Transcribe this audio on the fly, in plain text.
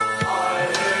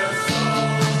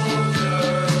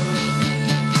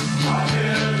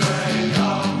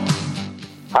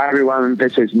everyone,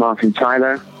 this is Martin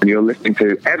Tyler, and you're listening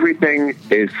to Everything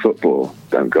is Football.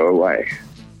 Don't go away.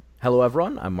 Hello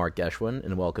everyone, I'm Mark Geschwin,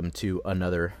 and welcome to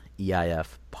another EIF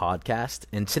podcast.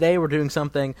 And today we're doing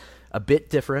something a bit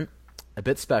different, a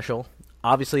bit special.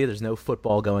 Obviously, there's no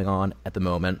football going on at the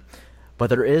moment, but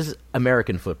there is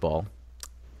American football,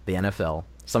 the NFL,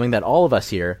 something that all of us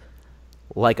here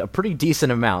like a pretty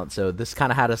decent amount. So this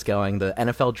kind of had us going. The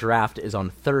NFL draft is on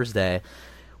Thursday,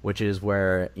 which is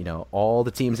where, all the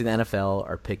teams in the NFL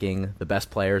are picking the best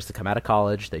players to come out of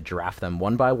college. They draft them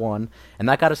one by one, and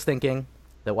that got us thinking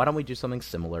that why don't we do something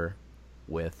similar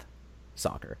with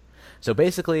soccer? So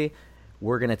basically,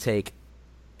 we're going to take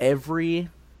every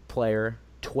player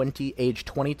age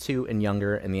 22 and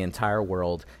younger in the entire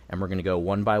world, and we're going to go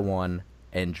one by one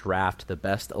and draft the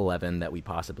best 11 that we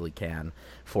possibly can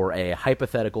for a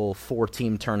hypothetical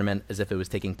 4-team tournament as if it was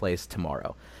taking place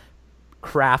tomorrow.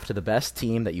 Craft the best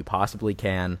team that you possibly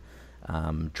can,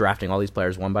 drafting all these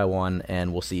players one by one,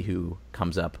 and we'll see who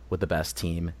comes up with the best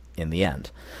team in the end.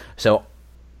 So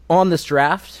on this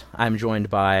draft, I'm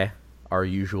joined by our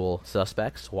usual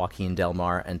suspects, Joaquin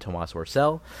Delmar and Tomas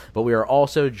Orcel, but we are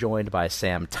also joined by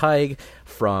Sam Teig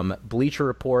from Bleacher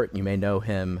Report. You may know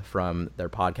him from their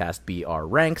podcast BR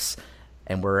Ranks,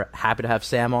 and we're happy to have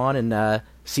Sam on and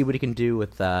see what he can do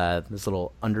with this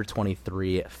little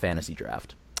under-23 fantasy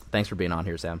draft. Thanks for being on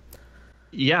here, Sam.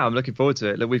 Yeah, I'm looking forward to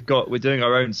it. Look, we're doing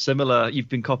our own similar. You've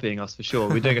been copying us for sure.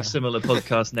 We're doing a similar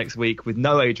podcast next week with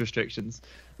no age restrictions.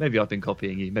 Maybe I've been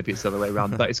copying you. Maybe it's the other way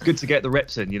around. But it's good to get the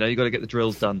reps in. You got to get the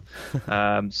drills done.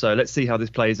 So let's see how this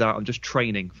plays out. I'm just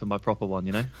training for my proper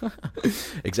one.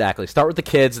 Exactly. Start with the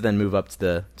kids, and then move up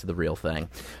to the real thing.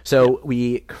 So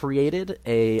we created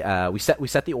we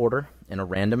set the order in a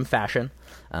random fashion.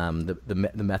 The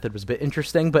method was a bit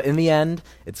interesting, but in the end,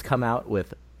 it's come out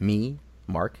with me,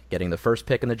 Mark, getting the first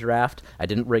pick in the draft. I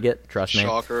didn't rig it, trust me.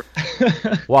 Shocker.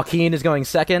 Joaquin is going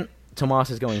second,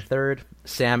 Tomas is going third,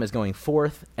 Sam is going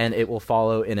fourth, and it will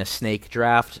follow in a snake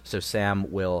draft. So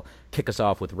Sam will kick us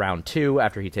off with round 2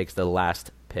 after he takes the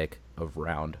last pick of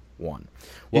round 1.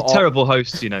 You're terrible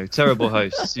hosts, terrible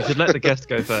hosts. You should let the guest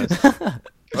go first.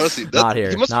 Honestly, not here.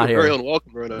 You must not be here. very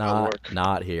unwelcome right now.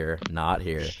 Not here.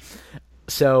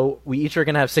 So we each are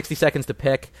going to have 60 seconds to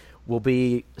pick. We'll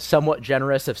be somewhat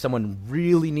generous if someone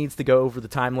really needs to go over the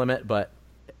time limit, but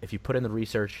if you put in the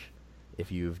research,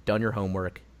 if you've done your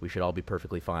homework, we should all be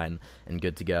perfectly fine and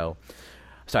good to go.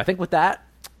 So I think with that,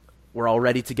 we're all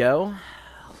ready to go,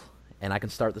 and I can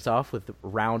start this off with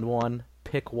round 1,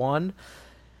 pick 1,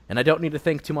 and I don't need to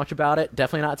think too much about it.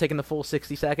 Definitely not taking the full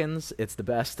 60 seconds. It's the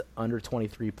best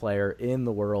under-23 player in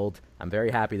the world. I'm very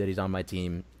happy that he's on my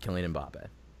team, Kylian Mbappe.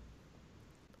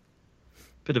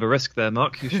 Bit of a risk there,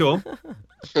 Mark. You sure?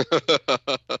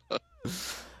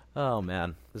 Oh,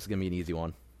 man. This is going to be an easy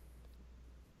one.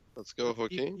 Let's go,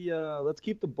 Joaquin. Let's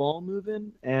keep the ball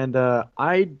moving. And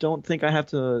I don't think I have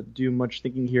to do much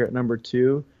thinking here at number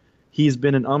 2. He's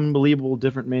been an unbelievable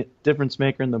difference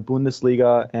maker in the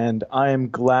Bundesliga, and I am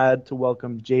glad to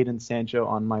welcome Jadon Sancho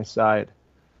on my side.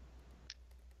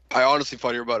 I honestly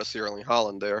thought you were about to say Erling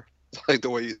Haaland there, like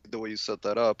the way you set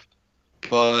that up.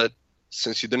 But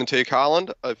since you didn't take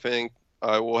Haaland, I think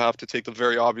I will have to take the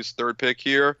very obvious third pick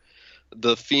here.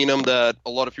 The phenom that a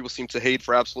lot of people seem to hate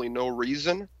for absolutely no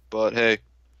reason. But hey,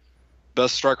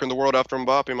 best striker in the world after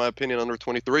Mbappe, in my opinion, under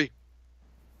 23.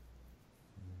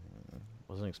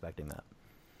 Wasn't expecting that.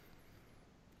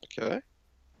 Okay.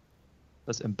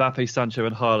 That's Mbappe, Sancho,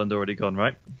 and Haaland already gone,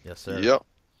 right? Yes, sir. Yep.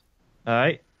 All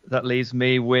right. That leaves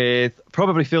me with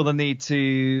probably feel the need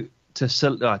to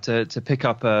pick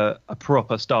up a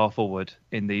proper star forward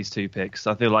in these 2 picks.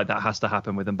 I feel like that has to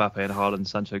happen with Mbappe and Haaland,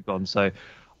 Sancho gone. So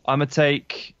I'm going to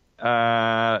take,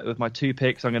 with my 2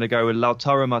 picks, I'm going to go with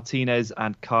Lautaro Martinez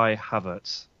and Kai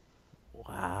Havertz.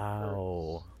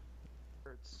 Wow.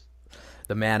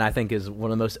 The man, I think, is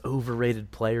one of the most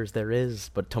overrated players there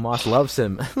is, but Tomas loves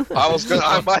him.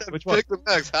 I might have picked him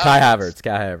next. Kai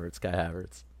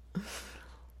Havertz.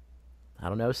 I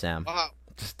don't know, Sam.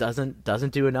 Just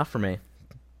doesn't do enough for me.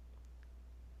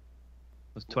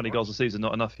 Was 20 goals a season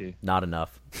not enough for you? Not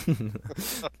enough.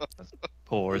 That's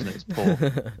poor, isn't it? It's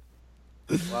poor.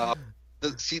 Wow.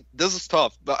 See, this is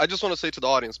tough. But I just want to say to the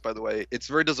audience, by the way, it's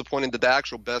very disappointing that the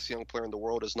actual best young player in the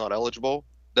world is not eligible.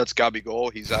 That's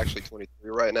Gabigol. He's actually 23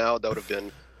 right now. That would have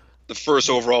been the first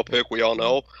overall pick, we all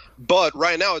know. But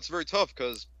right now it's very tough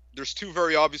because there's 2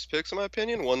 very obvious picks, in my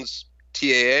opinion. One's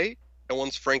TAA and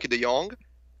one's Frankie de Jong.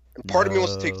 And part of me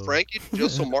wants to take Frankie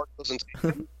just so Mark doesn't take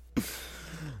him.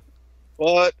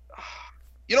 But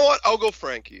you know what? I'll go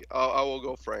Frankie. I will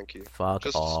go Frankie. Fuck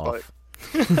just off.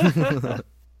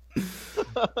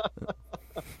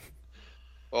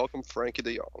 Welcome, Frankie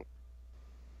de Jong.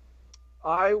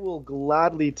 I will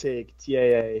gladly take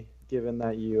TAA, given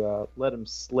that you let him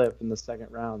slip in the second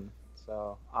round.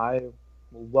 So I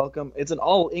will welcome. It's an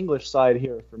all English side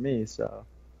here for me, so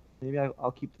maybe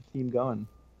I'll keep the theme going.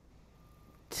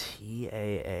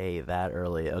 TAA that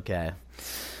early. Okay.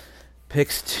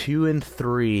 Picks 2 and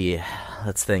 3.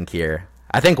 Let's think here.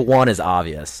 I think 1 is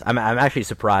obvious. I'm actually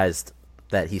surprised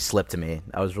that he slipped to me.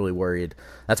 I was really worried.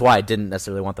 That's why I didn't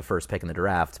necessarily want the first pick in the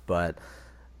draft, but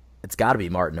it's got to be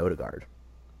Martin Odegaard.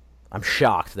 I'm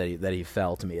shocked that he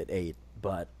fell to me at 8,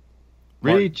 but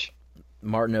Reach.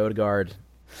 Martin Odegaard,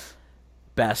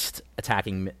 best young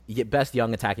attacking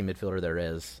midfielder there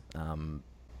is.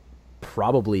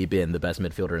 Probably been the best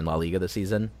midfielder in La Liga this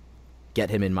season. Get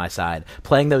him in my side.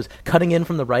 Cutting in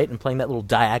from the right and playing that little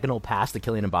diagonal pass to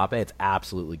Kylian Mbappe, it's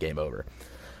absolutely game over.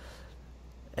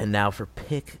 And now for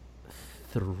pick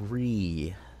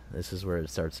 3, this is where it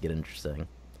starts to get interesting.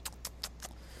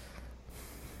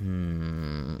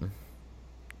 We're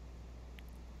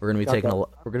gonna be taking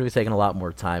a lot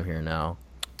more time here now.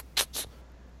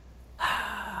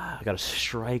 I've got a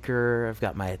striker. I've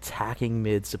got my attacking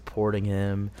mid supporting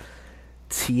him.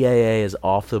 TAA is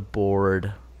off the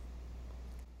board.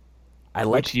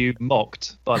 Which you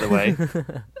mocked, by the way.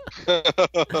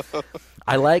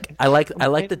 I like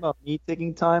about me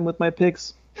taking time with my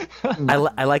picks.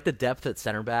 I like the depth at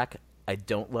center back. I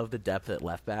don't love the depth at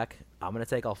left back. I'm gonna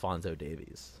take Alphonso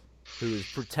Davies, who's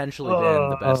potentially been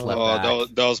the best left back.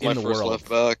 That was my first left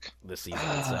back this season.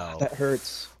 So that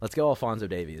hurts. Let's go Alphonso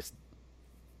Davies.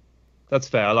 That's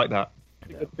fair. I like that.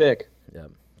 Good pick. Yeah.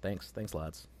 Thanks,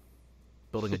 lads.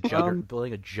 Building a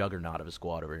juggernaut of a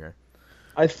squad over here.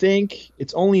 I think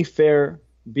it's only fair,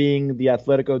 being the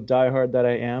Atletico diehard that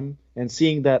I am, and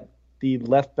seeing that the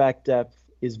left back depth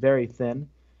is very thin,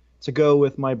 to go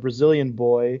with my Brazilian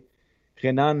boy,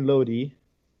 Renan Lodi,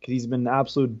 because he's been an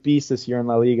absolute beast this year in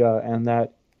La Liga, and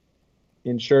that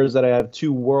ensures that I have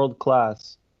 2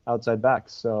 world-class outside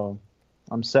backs. So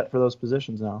I'm set for those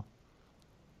positions now.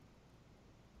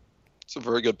 It's a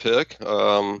very good pick.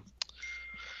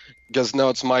 Guess now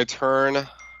it's my turn.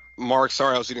 Mark,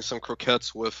 sorry I was eating some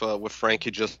croquettes with Frankie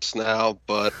just now,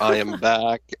 but I am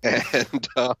back, and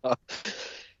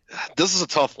this is a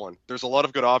tough one. There's a lot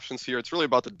of good options here. It's really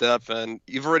about the depth, and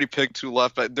you've already picked 2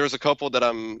 left back. There's a couple that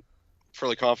I'm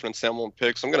fairly confident Sam won't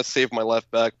pick, so I'm going to save my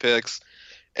left back picks,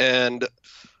 and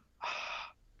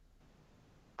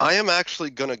I am actually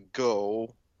going to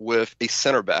go with a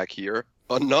center back here.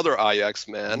 Another Ajax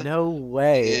man. No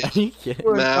way.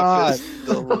 Mathis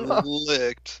de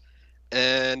Ligt.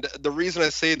 And the reason I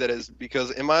say that is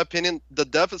because, in my opinion, the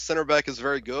depth at center back is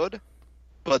very good,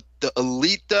 but the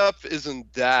elite depth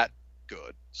isn't that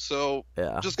good. So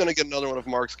I'm just going to get another one of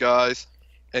Mark's guys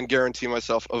and guarantee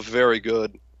myself a very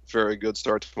good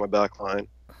start to my back line.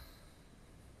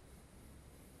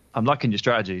 I'm liking your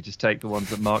strategy. Just take the ones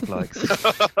that Mark likes.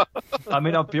 I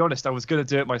mean, I'll be honest. I was going to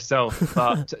do it myself,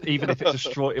 but even if it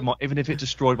destroyed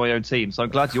my own team, so I'm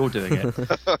glad you're doing it.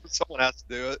 Someone has to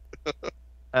do it.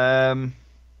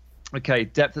 Okay,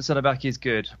 depth at centre back is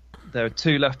good. There are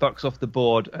 2 left backs off the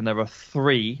board, and there are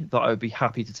 3 that I would be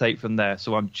happy to take from there.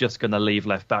 So I'm just going to leave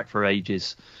left back for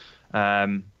ages,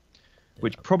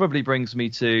 which probably brings me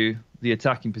to the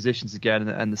attacking positions again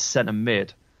and the centre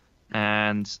mid.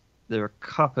 And there are a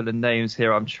couple of names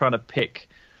here I'm trying to pick.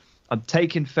 I'm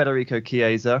taking Federico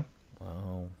Chiesa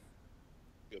for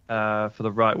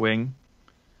the right wing,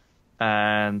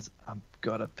 and I've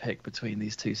got to pick between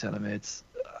these 2 centre mids.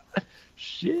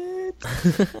 Shit.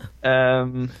 Please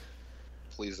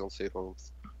don't say who I'm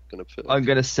going to pick. I'm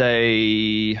going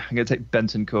to take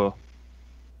Bentancur.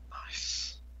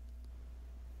 Nice.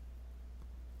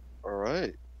 All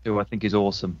right. Who I think is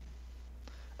awesome.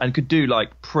 And could do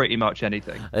like pretty much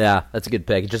anything. Yeah, that's a good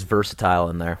pick. Just versatile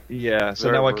in there. Yeah, so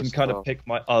Very now I can versatile. kind of pick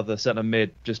my other centre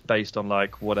mid just based on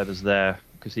like whatever's there,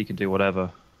 because he can do whatever.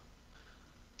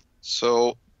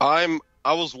 So I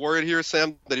was worried here,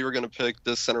 Sam, that you were going to pick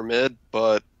this center mid,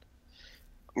 but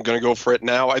I'm going to go for it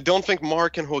now. I don't think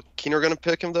Mark and Joaquin are going to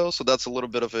pick him, though, so that's a little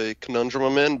bit of a conundrum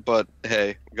I'm in, but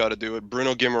hey, got to do it.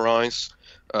 Bruno Guimaraes.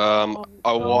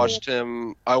 I watched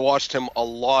him a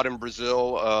lot in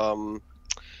Brazil.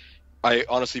 I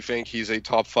honestly think he's a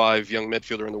top 5 young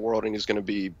midfielder in the world, and he's going to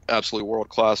be absolutely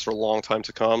world-class for a long time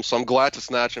to come. So I'm glad to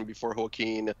snatch him before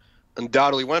Joaquin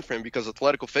undoubtedly went for him, because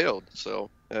Atletico failed.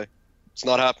 So, hey, it's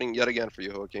not happening yet again for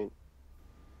you, Joaquin.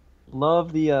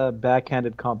 Love the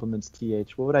backhanded compliments,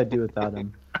 TH. What would I do without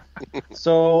him?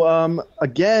 So,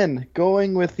 again,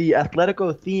 going with the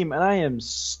Atletico theme, and I am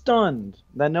stunned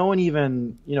that no one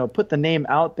even, put the name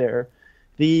out there.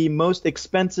 The most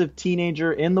expensive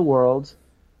teenager in the world,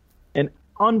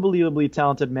 unbelievably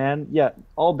talented man. Yeah,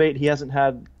 albeit he hasn't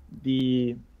had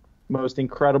the most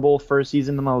incredible first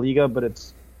season in La Liga, but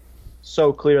it's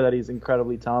so clear that he's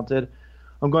incredibly talented.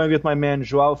 I'm going with my man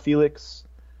Joao Felix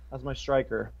as my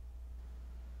striker.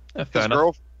 Yeah, fair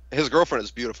enough. His girlfriend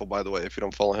is beautiful, by the way. If you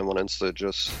don't follow him on Insta,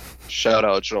 just shout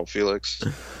out Joao Felix.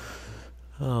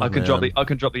 Oh, I can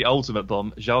man. drop the ultimate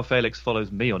bomb. Joao Felix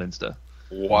follows me on Insta.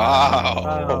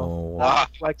 Wow. Oh,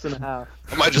 That's flex and a half.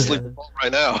 I might just leave the ball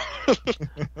right now.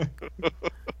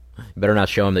 You better not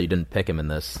show him that you didn't pick him in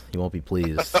this. He won't be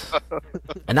pleased.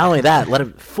 And not only that, let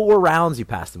him 4 rounds you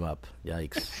passed him up.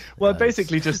 Yikes. Well, I Yikes.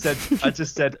 basically just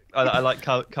said I like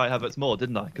Kai Havertz more,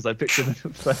 didn't I? Because I picked him in the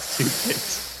first 2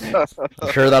 picks.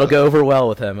 I'm sure that'll go over well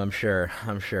with him. I'm sure.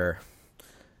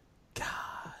 God,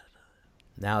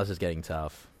 now this is getting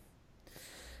tough.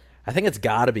 I think it's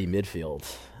got to be midfield,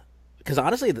 because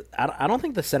honestly, I don't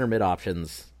think the center mid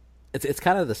options. It's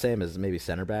kind of the same as maybe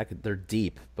center back. They're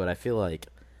deep, but I feel like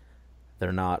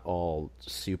they're not all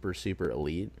super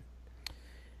elite.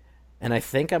 And I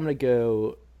think I'm gonna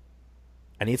go.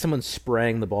 I need someone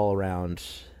spraying the ball around,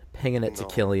 pinging it to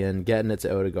Killian, getting it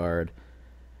to Odegaard.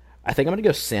 I think I'm gonna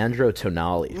go Sandro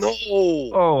Tonali. No.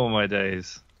 Oh my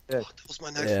days! That was my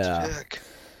next pick.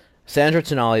 Sandro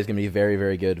Tonali is gonna be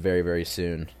very good, very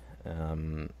soon.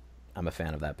 I'm a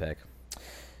fan of that pick.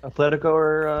 Atletico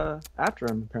are after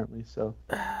him apparently, so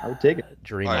I would take it.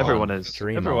 Dream Right, on. everyone is.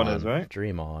 Dream Everyone on. is, right?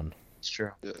 Dream on. It's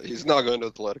true. Yeah, he's not going to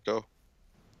Atletico.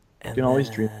 And You can always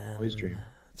dream. then Always dream.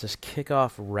 Just kick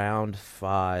off round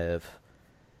 5.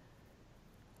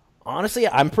 Honestly,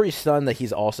 I'm pretty stunned that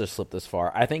he's also slipped this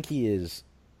far. I think he is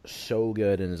so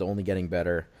good and is only getting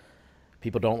better.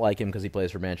 People don't like him because he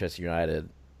plays for Manchester United.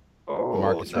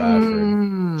 Marcus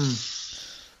Rashford.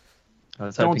 I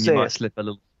was Don't hoping say you might it. slip a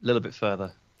little bit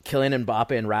further. Kylian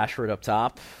Mbappe and Rashford up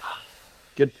top.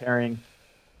 Good pairing.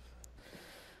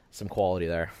 Some quality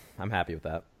there. I'm happy with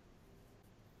that.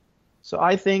 So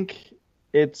I think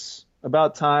it's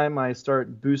about time I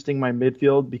start boosting my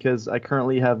midfield because I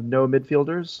currently have no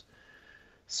midfielders.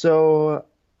 So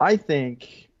I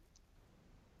think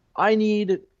I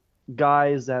need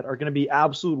guys that are going to be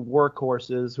absolute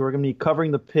workhorses who are going to be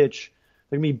covering the pitch.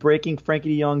 They're going to be breaking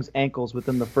Frankie de Jong's ankles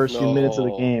within the first few minutes of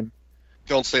the No. game.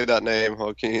 Don't say that name,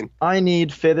 Joaquin. I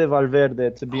need Fede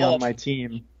Valverde to be Oh. on my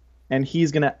team, and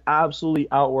he's going to absolutely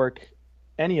outwork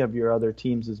any of your other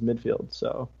teams' midfield.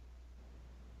 So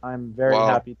I'm very Wow.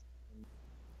 happy.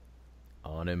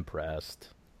 Unimpressed.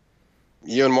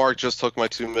 You and Mark just took my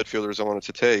 2 midfielders I wanted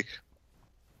to take.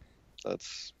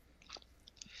 That's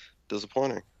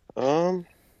disappointing.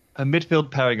 A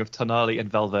midfield pairing of Tonali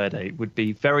and Valverde would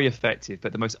be very effective,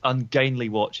 but the most ungainly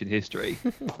watch in history.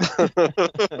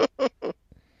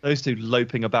 Those two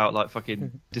loping about like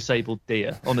fucking disabled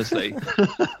deer, honestly.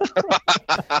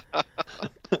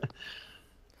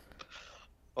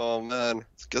 Oh man,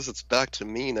 I guess it's back to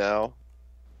me now.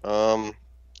 Gotta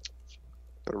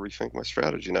rethink my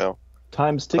strategy now.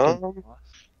 Time's ticking.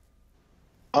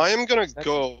 I am gonna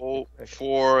go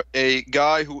for a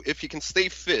guy who, if he can stay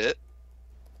fit,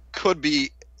 could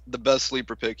be the best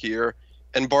sleeper pick here.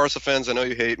 And Barca fans, I know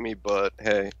you hate me, but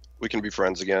hey, we can be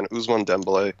friends again. Ousmane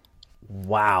Dembele.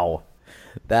 Wow.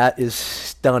 That is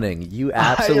stunning. You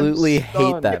absolutely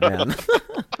hate stunned. that man.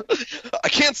 I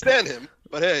can't stand him,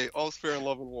 but hey, all's fair in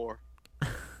love and war.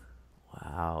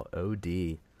 Wow.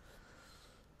 OD.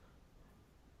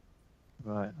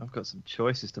 Right, I've got some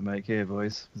choices to make here,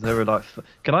 boys. There were like,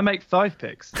 can I make 5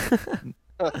 picks?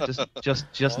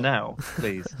 just now,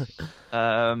 please.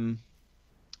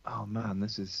 Oh man,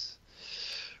 this is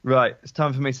right. It's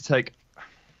time for me to take.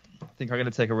 I think I'm going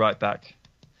to take a right back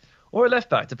or a left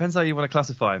back. Depends how you want to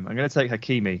classify him. I'm going to take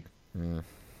Hakimi,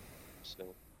 So,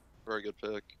 very good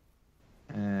pick.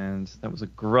 and that was a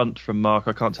grunt from Mark.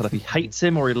 I can't tell if he hates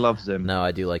him or he loves him. No,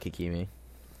 I do like Hakimi.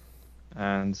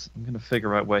 And I'm going to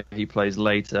figure out where he plays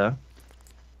later.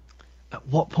 At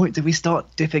what point do we start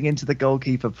dipping into the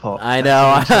goalkeeper pot? I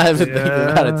know. I've been thinking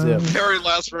about it too. Very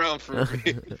last round for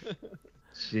me.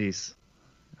 Jeez.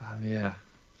 Yeah.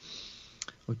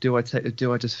 Or do I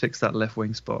just fix that left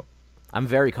wing spot? I'm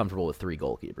very comfortable with 3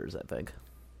 goalkeepers, I think.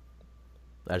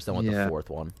 I just don't want Yeah. the 4th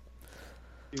one.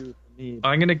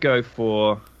 I'm gonna go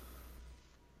for.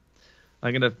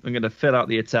 I'm gonna fill out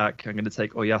the attack. I'm gonna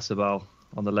take Oyarzabal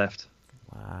on the left.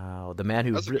 Wow. The man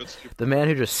who That's a good sleeper. the man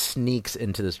who just sneaks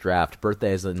into this draft.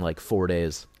 Birthday is in like 4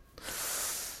 days.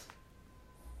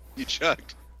 You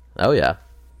checked. Oh yeah.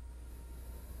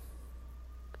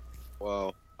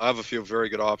 Wow. I have a few very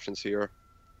good options here.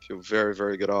 A few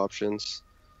very good options.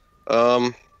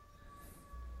 I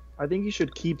think you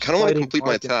should keep. Kinda wanna fighting complete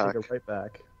my Mark and take attack. a right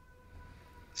back.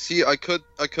 See, I could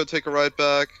take a right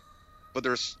back, but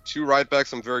there's two right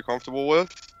backs I'm very comfortable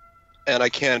with, and I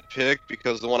can't pick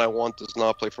because the one I want does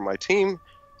not play for my team.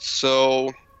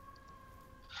 So,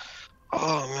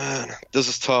 oh man, this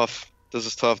is tough.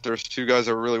 There's two guys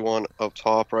I really want up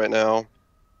top right now.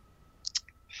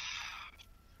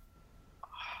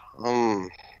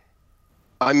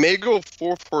 I may go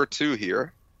 4-4-2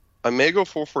 here.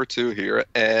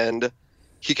 And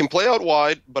he can play out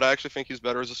wide, but I actually think he's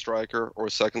better as a striker or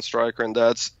a second striker, and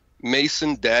that's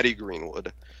Mason Daddy Greenwood.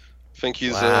 I think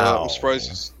he's. Wow. I'm surprised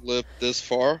he's lived this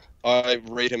far. I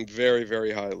rate him very,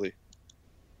 very highly.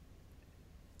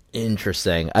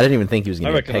 Interesting. I didn't even think he was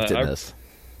going to get picked in this.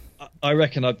 I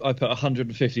reckon I put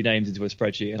 150 names into a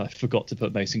spreadsheet and I forgot to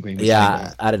put Mason Greenwood.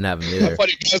 Yeah, I didn't have him either. I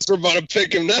thought you guys were about to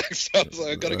pick him next. I was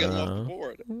like, I gotta get him off the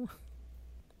board.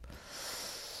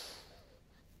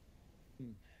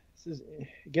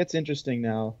 It gets interesting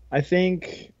now. I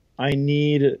think I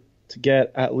need to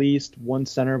get at least one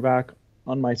center back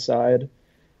on my side.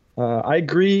 I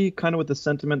agree kind of with the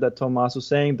sentiment that Tomas was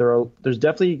saying. There's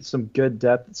definitely some good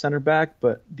depth at center back,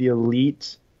 but the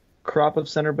elite crop of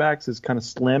center backs is kind of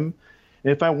slim.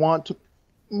 And if I want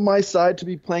my side to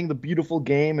be playing the beautiful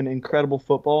game and incredible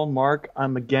football, Mark,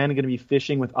 I'm again going to be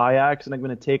fishing with Ajax, and I'm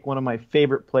going to take one of my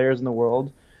favorite players in the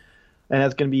world, and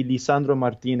that's going to be Lisandro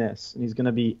Martinez, and he's going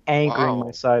to be anchoring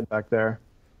my side back there.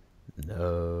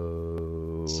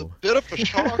 No. It's a bit of a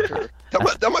shocker.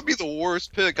 that might be the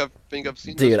worst pick I think I've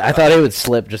seen. Dude, I thought it would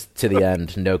slip just to the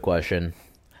end, no question.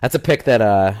 That's a pick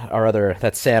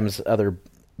that Sam's other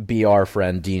BR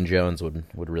friend Dean Jones would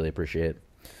really appreciate.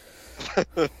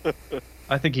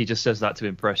 I think he just says that to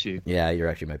impress you. Yeah, you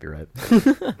actually might be right.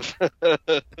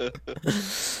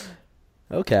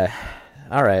 Okay.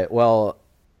 All right. Well,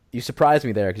 you surprised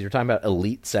me there because you're talking about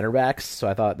elite center backs, so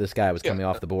I thought this guy was coming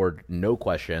off the board, no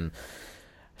question.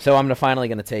 So I'm finally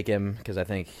going to take him because I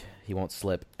think he won't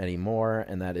slip anymore,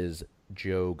 and that is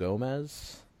Joe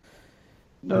Gomez.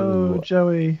 No,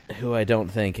 Joey. Who I don't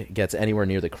think gets anywhere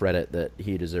near the credit that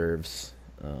he deserves.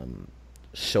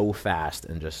 So fast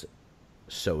and just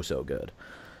so good.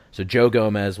 So Joe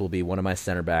Gomez will be one of my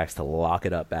center backs to lock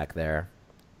it up back there.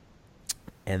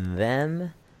 And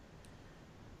then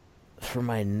for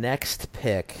my next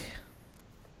pick,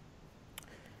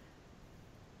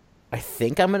 I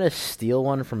think I'm going to steal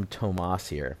one from Tomas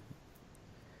here.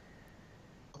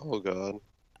 Oh, God.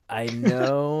 I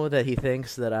know that he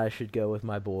thinks that I should go with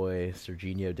my boy,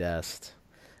 Serginho Dest.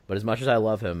 But as much as I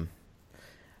love him,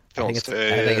 I think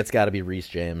it's got to be Reece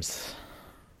James.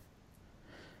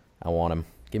 I want him.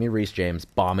 Give me Reece James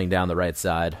bombing down the right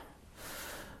side.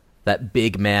 That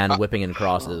big man whipping in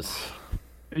crosses.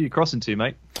 Who are you crossing to,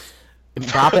 mate?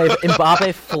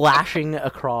 Mbappe flashing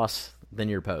across the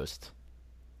near post.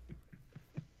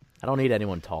 I don't need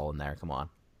anyone tall in there. Come on.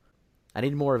 I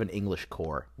need more of an English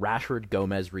core. Rashford,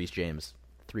 Gomez, Reece James.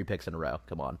 3 picks in a row.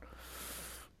 Come on.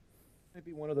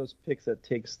 Maybe one of those picks that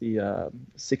takes the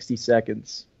 60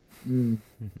 seconds.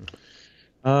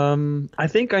 I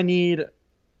think I need...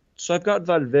 So I've got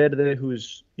Valverde,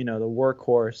 who's, the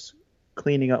workhorse,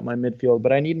 cleaning up my midfield,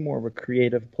 but I need more of a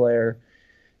creative player.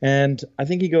 And I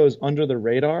think he goes under the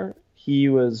radar.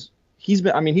 He's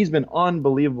been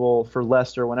unbelievable for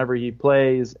Leicester whenever he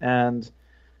plays, and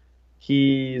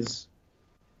he's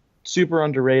super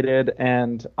underrated.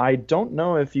 And I don't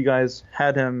know if you guys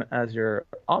had him as your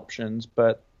options,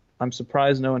 but I'm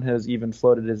surprised no one has even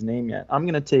floated his name yet. I'm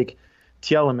going to take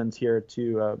Tielemans here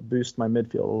to boost my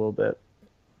midfield a little bit.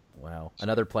 Wow.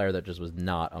 Another player that just was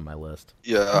not on my list.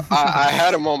 Yeah, I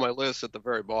had him on my list at the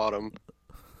very bottom.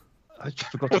 I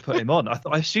forgot to put him on. I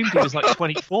assumed he was like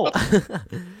 24.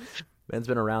 Man's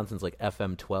been around since like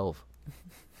FM 12.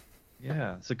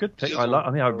 Yeah, it's a good pick. I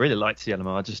really liked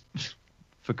Tielemans. I just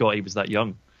forgot he was that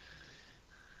young.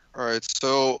 All right,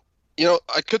 so,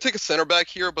 I could take a center back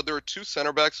here, but there are 2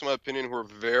 center backs, in my opinion, who are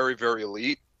very, very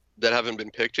elite that haven't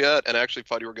been picked yet, and I actually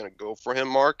thought you were going to go for him,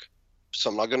 Mark. So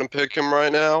I'm not going to pick him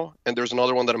right now. And there's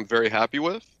another one that I'm very happy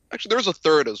with. Actually, there's a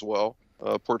third as well.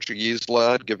 Portuguese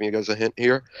lad, giving you guys a hint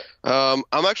here. I'm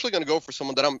actually going to go for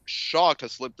someone that I'm shocked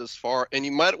has slipped this far. And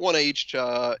you might want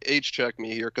to age check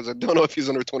me here because I don't know if he's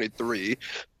under 23.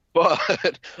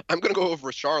 But I'm going to go over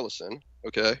Richarlison,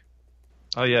 okay?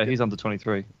 Oh, yeah, he's under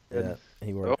 23. Yeah,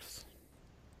 he works.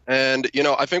 And,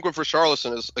 I think with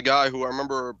Richarlison is a guy who I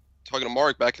remember talking to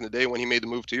Mark back in the day when he made the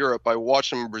move to Europe. I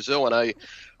watched him in Brazil, and I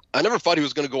never thought he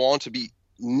was going to go on to be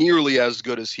nearly as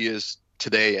good as he is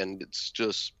today, and it's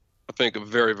just, I think, a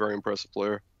very, very impressive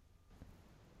player.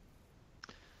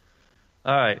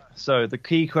 All right, so the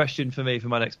key question for me for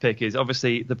my next pick is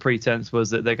obviously the pretense was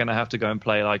that they're going to have to go and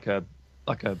play like a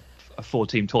a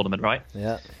 4-team tournament, right?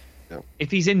 Yeah.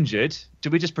 If he's injured, do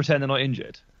we just pretend they're not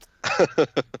injured?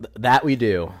 That we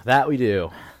do.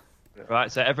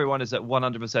 Right, so everyone is at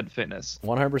 100% fitness.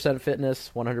 100%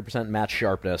 fitness, 100% match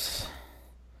sharpness.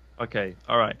 Okay,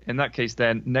 all right. In that case,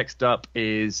 then, next up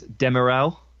is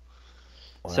Demiral,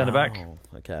 centre back.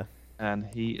 Okay. And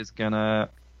he is going to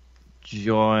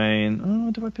join...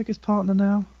 Oh, do I pick his partner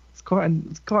now? It's quite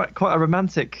a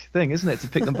romantic thing, isn't it, to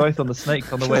pick them both on the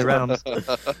snake on the way round.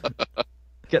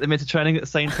 Get them into training at the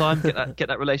same time, get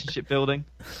that relationship building.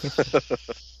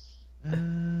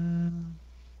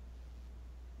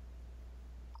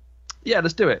 Yeah,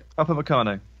 let's do it.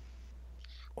 Upamecano.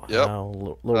 Yep.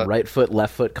 Wow, little right foot,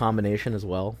 left foot combination as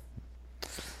well.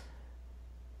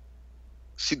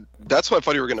 See, that's why I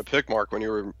thought you were going to pick Mark when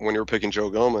you were picking Joe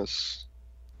Gomez.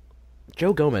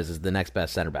 Joe Gomez is the next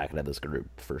best center back out of this group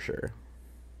for sure.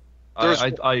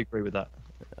 I agree with that.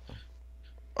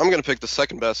 I'm going to pick the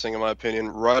second best thing in my opinion,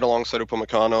 right alongside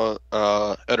Upamecano,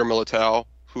 Eder Militao,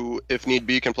 who, if need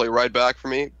be, can play right back for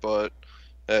me. But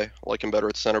hey, I like him better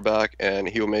at center back, and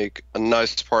he'll make a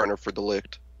nice partner for De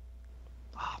Ligt.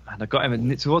 Oh man, I got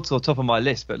him towards the top of my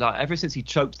list, but like ever since he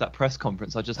choked that press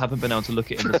conference, I just haven't been able to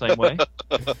look at him the same way.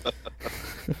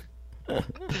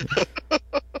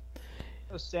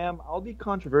 So Sam, I'll be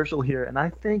controversial here, and I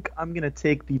think I'm going to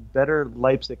take the better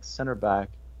Leipzig center back,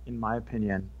 in my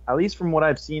opinion. At least from what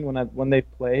I've seen when they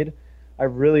played, I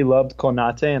really loved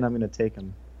Konate, and I'm going to take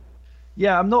him.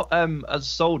 Yeah, I'm not as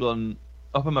sold on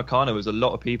Upamecano as a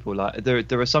lot of people. Like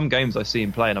there are some games I see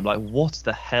him play, and I'm like, what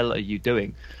the hell are you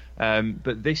doing?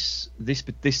 But this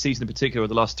season in particular, or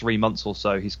the last 3 months or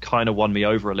so, he's kind of won me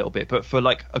over a little bit. But for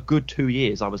like a good 2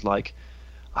 years, I was like,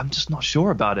 I'm just not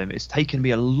sure about him. It's taken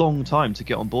me a long time to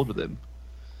get on board with him.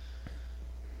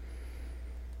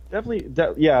 Definitely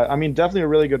a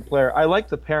really good player. I like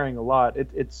the pairing a lot.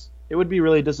 It would be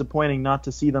really disappointing not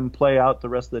to see them play out the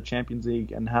rest of the Champions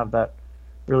League and have that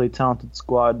really talented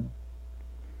squad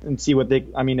and see what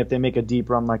if they make a deep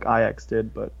run like Ajax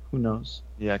did, but who knows.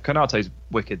 Yeah, Konate's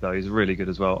wicked though. He's really good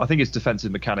as well. I think his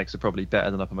defensive mechanics are probably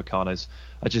better than Upamecano's.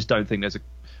 I just don't think there's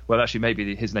actually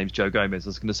maybe his name's Joe Gomez. I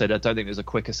was going to say that I don't think there's a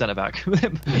quicker centre back than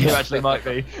him. There actually might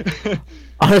be.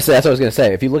 Honestly, that's what I was going to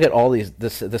say. If you look at all the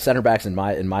centre backs in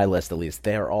my list, at least,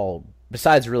 they are all,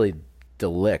 besides really De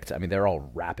Ligt, I mean, they're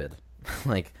all rapid.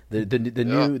 Like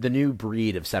the new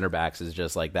breed of center backs is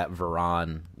just like that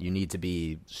Varane. You need to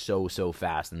be so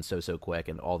fast and so quick,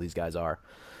 and all these guys are.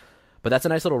 But that's a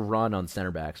nice little run on center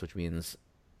backs, which means,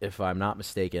 if I'm not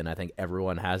mistaken, I think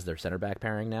everyone has their center back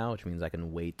pairing now, which means I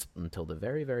can wait until the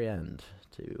very, very end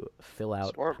to fill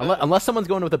out. Unless someone's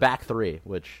going with a back three,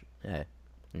 which, hey,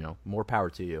 more power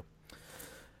to you.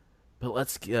 But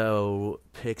let's go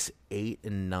picks 8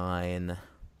 and 9.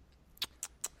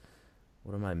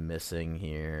 What am I missing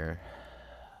here?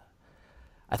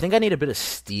 I think I need a bit of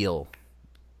steel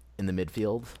in the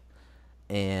midfield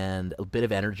and a bit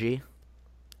of energy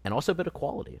and also a bit of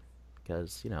quality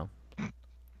because,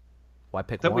 why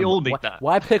pick one? We all need that.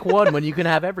 Why pick one when you can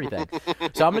have everything?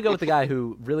 So I'm going to go with the guy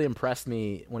who really impressed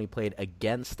me when he played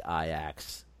against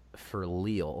Ajax for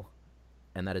Lille,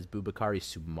 and that is Boubakary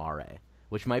Soumare,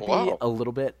 which might be a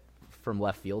little bit from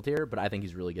left field here, but I think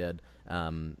he's really good.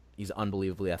 He's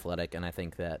unbelievably athletic, and I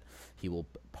think that he will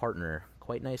partner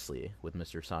quite nicely with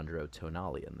Mr. Sandro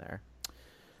Tonali in there.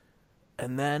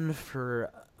 And then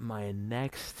for my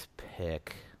next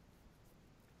pick,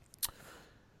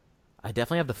 I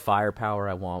definitely have the firepower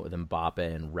I want with Mbappe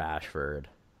and Rashford.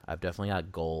 I've definitely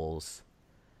got goals.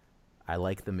 I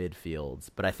like the midfields,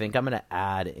 but I think I'm going to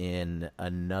add in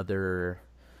another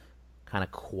kind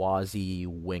of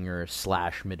quasi-winger /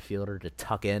 midfielder to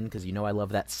tuck in, because I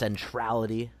love that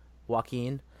centrality,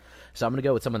 Joaquin. So I'm going to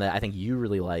go with someone that I think you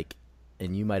really like,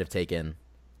 and you might have taken,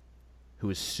 who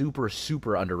is super,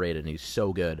 super underrated, and he's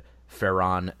so good,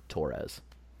 Ferran Torres.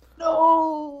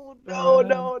 No!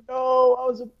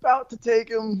 I was about to take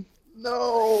him.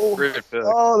 No! Great pick.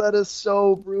 Oh, that is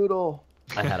so brutal.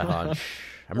 I had a hunch.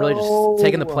 I'm really just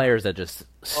taking the players that just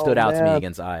stood out to me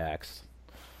against Ajax.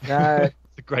 That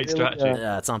a great strategy.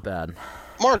 Yeah, it's not bad.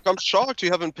 Mark, I'm shocked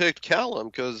you haven't picked Callum,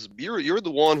 because you're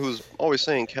the one who's always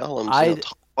saying Callum's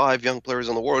top 5 young players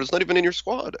in the world. It's not even in your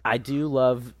squad. I do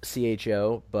love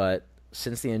CHO, but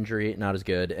since the injury, not as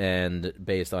good, and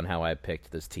based on how I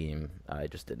picked this team, I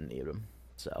just didn't need him.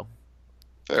 So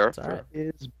fair. It's all right.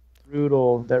 It is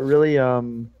brutal. That really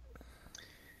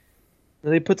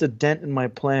puts a dent in my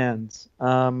plans.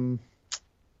 Yikes.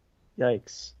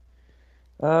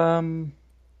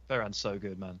 Ferran's so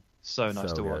good, man. So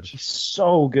nice to watch.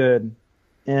 So good.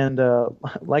 And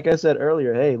like I said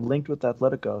earlier, hey, linked with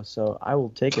Atletico, so I will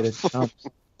take it if it comes.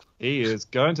 He is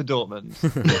going to Dortmund.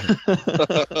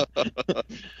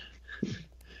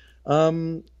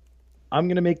 I'm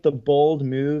gonna make the bold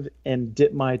move and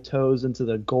dip my toes into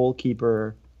the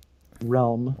goalkeeper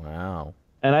realm. Wow.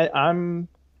 And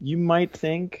you might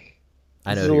think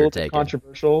I this know is who a you're little bit taking.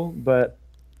 controversial, but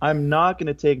I'm not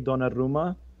gonna take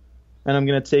Donnarumma, and I'm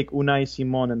gonna take Unai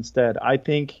Simon instead. I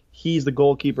think he's the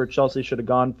goalkeeper Chelsea should have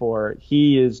gone for.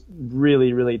 He is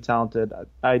really, really talented.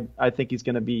 I think he's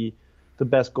gonna be the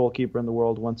best goalkeeper in the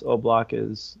world once Oblak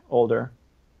is older.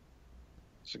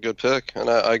 It's a good pick, and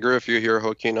I agree with you here,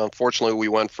 Joaquin. Unfortunately, we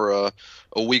went for a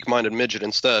weak-minded midget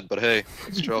instead, but hey,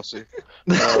 it's Chelsea,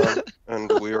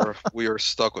 and we are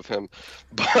stuck with him.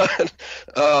 But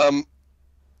I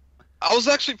was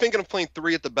actually thinking of playing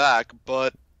 3 at the back,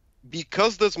 but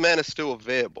because this man is still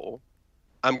available,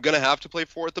 I'm gonna have to play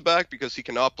 4 at the back because he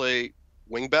cannot play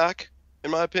wing back, in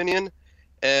my opinion.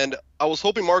 And I was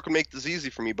hoping Mark would make this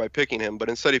easy for me by picking him, but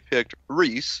instead he picked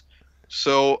Reece.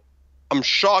 So I'm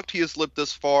shocked he has slipped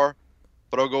this far,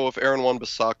 but I'll go with Aaron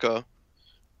Wan-Bissaka,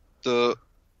 the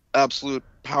absolute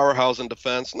powerhouse in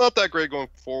defense. Not that great going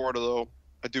forward, though.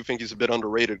 I do think he's a bit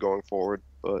underrated going forward,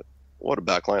 but what a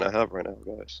backline I have right now,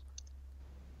 guys.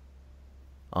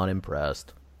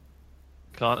 Unimpressed.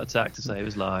 Can't attack to save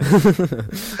his life.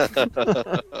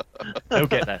 He'll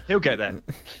get there. He'll get there.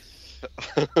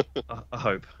 I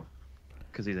hope,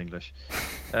 because he's English.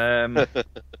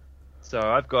 So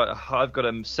I've got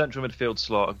a central midfield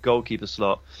slot, a goalkeeper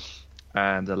slot,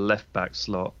 and a left back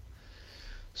slot.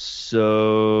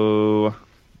 So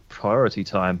priority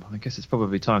time. I guess it's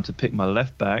probably time to pick my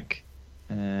left back,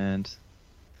 and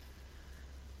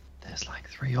there's like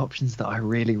 3 options that I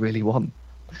really, really want.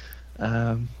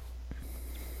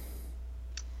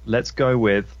 Let's go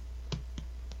with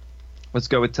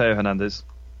Theo Hernandez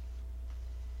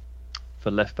for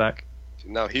left back.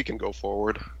 Now he can go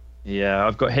forward. Yeah,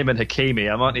 I've got him and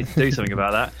Hakimi. I might need to do something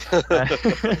about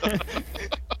that.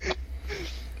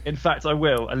 In fact, I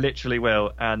will. I literally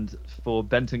will. And for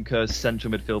Bentancur's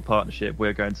central midfield partnership,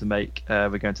 we're going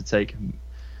to take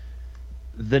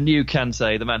the new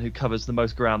Kante, the man who covers the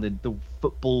most ground in the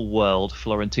football world,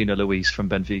 Florentino Luis from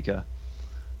Benfica.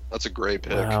 That's a great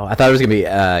pick. Wow. I thought it was going to be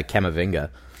Camavinga.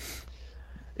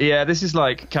 Yeah, this is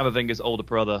like Camavinga's older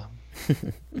brother.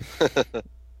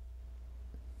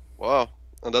 Wow,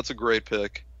 and that's a great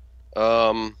pick.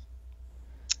 I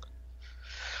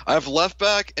have left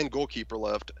back and goalkeeper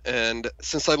left, and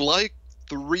since I like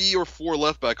 3 or 4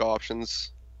 left back options,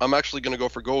 I'm actually going to go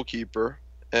for goalkeeper,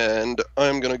 and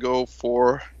I'm going to go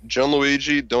for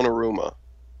Gianluigi Donnarumma.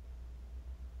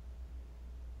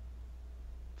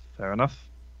 Fair enough.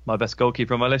 My best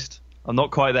goalkeeper on my list. I'm not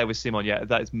quite there with Simon yet.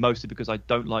 That is mostly because I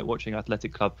don't like watching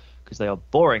Athletic Club because they are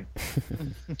boring.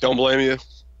 Don't blame you.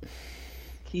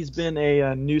 He's been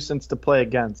a nuisance to play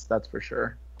against, that's for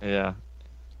sure. Yeah.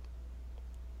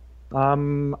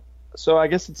 So I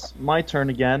guess it's my turn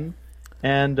again,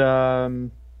 and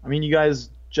you guys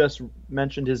just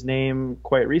mentioned his name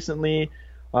quite recently.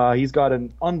 He's got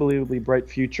an unbelievably bright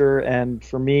future, and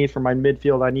for me, for my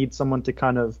midfield, I need someone to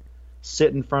kind of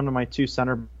sit in front of my 2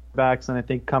 center backs, and I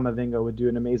think Camavinga would do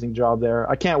an amazing job there.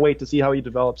 I can't wait to see how he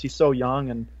develops. He's so young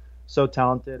and so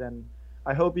talented, and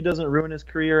I hope he doesn't ruin his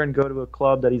career and go to a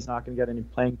club that he's not going to get any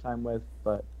playing time with,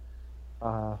 but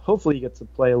hopefully he gets to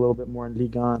play a little bit more in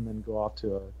Ligue 1 and then go off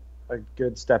to a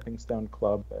good stepping stone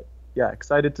club. But yeah,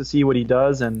 excited to see what he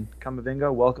does, and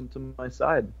Camavinga, welcome to my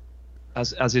side.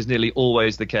 As is nearly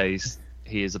always the case,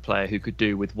 he is a player who could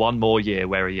do with 1 more year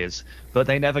where he is, but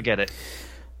they never get it.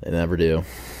 They never do.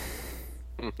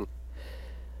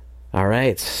 All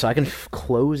right, so I can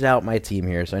close out my team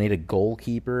here. So I need a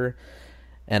goalkeeper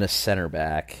and a center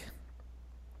back.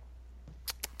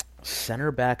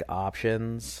 Center back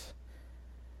options.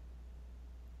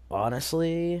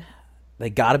 Honestly, they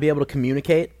got to be able to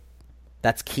communicate.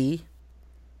 That's key.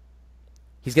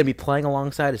 He's going to be playing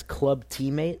alongside his club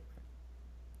teammate.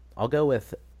 I'll go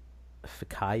with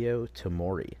Fikayo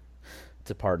Tomori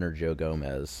to partner Joe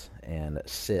Gomez and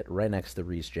sit right next to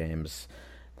Reece James.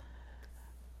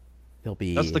 He'll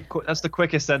be. That's the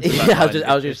quickest center back. Yeah,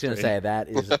 I was just going to say that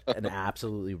is an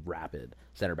absolutely rapid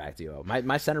center back duo.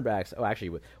 My center backs. Oh, actually,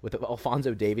 with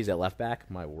Alphonso Davies at left back,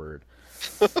 my word,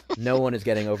 no one is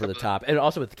getting over the top. And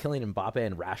also with Kylian Mbappe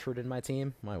and Rashford in my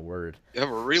team, my word. You have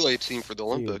a relay team for the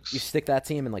Olympics. Dude, you stick that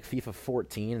team in like FIFA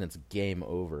 14, and it's game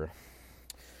over.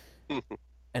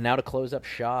 And now to close up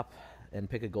shop and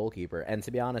pick a goalkeeper. And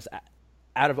to be honest,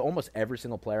 out of almost every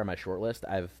single player on my short list,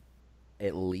 I've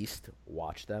at least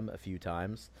watched them a few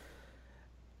times.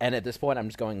 And at this point, I'm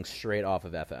just going straight off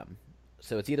of FM.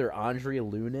 So it's either Andre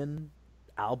Lunin,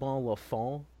 Alban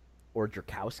Lafont, or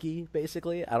Drakowski,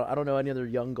 basically. I don't know any other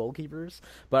young goalkeepers,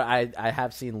 but I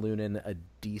have seen Lunin a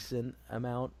decent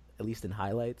amount, at least in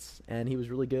highlights, and he was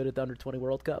really good at the Under-20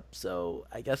 World Cup, so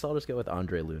I guess I'll just go with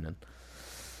Andre Lunin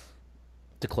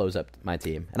to close up my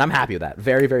team. And I'm happy with that.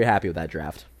 Very, very happy with that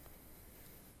draft.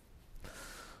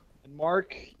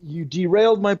 Mark, you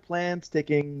derailed my plans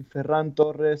taking Ferran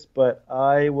Torres, but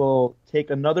I will take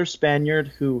another Spaniard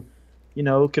who,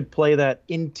 could play that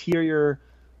interior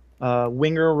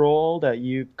winger role that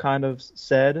you kind of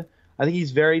said. I think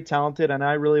he's very talented, and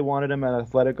I really wanted him at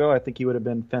Atletico. I think he would have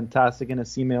been fantastic in a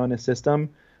Simeone system.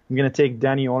 I'm going to take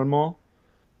Dani Olmo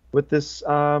with this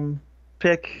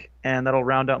pick, and that'll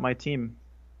round out my team.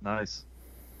 Nice.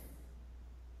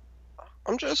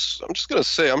 I'm just gonna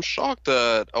say I'm shocked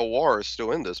that Aouar is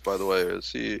still in this. By the way,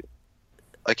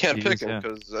 I can't pick him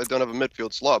because I don't have a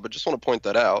midfield slot. But just want to point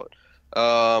that out.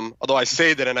 Although I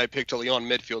say that and I picked a Lyon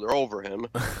midfielder over him.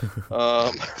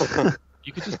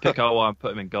 You could just pick Aouar and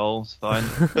put him in goal. It's fine.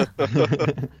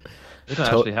 You don't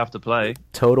actually have to play.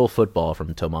 Total football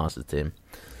from Tomas's team.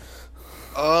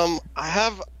 I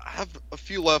have a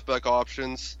few left back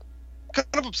options. Kind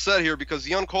of upset here because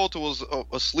Jan Colto was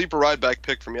a sleeper ride back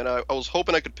pick for me, and I was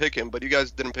hoping I could pick him, but you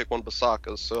guys didn't pick one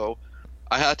Bissaka, so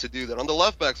I had to do that. On the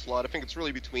left back slot, I think it's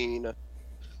really between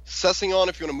Sessegnon,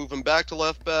 if you want to move him back to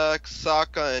left back,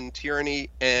 Saka and Tierney,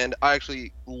 and I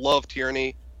actually love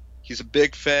Tierney. He's a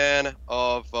big fan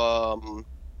of the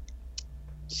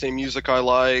same music I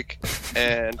like,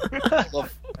 and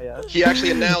he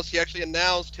actually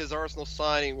announced his Arsenal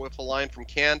signing with a line from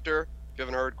Cantor. If you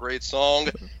haven't heard, great song.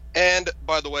 And,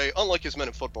 by the way, unlike his men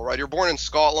in football, right? You're born in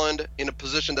Scotland in a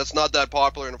position that's not that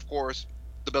popular, and, of course,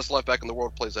 the best left back in the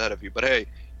world plays ahead of you. But, hey,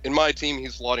 in my team,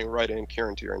 he's slotting right in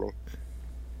Kieran Tierney.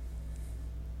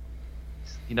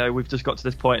 We've just got to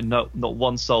this point, and not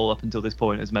one soul up until this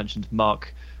point has mentioned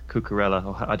Mark Cucurella.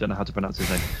 Or I don't know how to pronounce his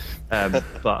name. But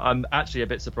I'm actually a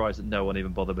bit surprised that no one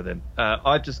even bothered with him.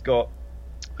 I've just got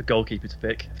a goalkeeper to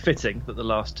pick. Fitting that the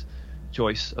last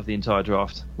choice of the entire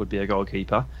draft would be a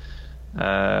goalkeeper.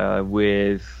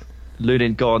 With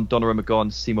Lunin gone, Donnarumma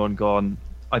gone, Simon gone,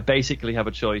 I basically have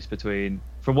a choice between,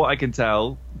 from what I can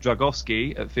tell,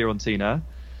 Dragowski at Fiorentina,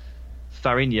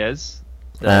 Fariñez,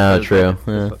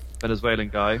 Venezuelan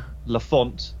guy,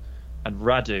 Lafont, and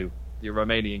Radu, the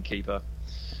Romanian keeper.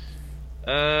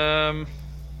 Fariñez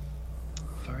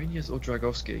or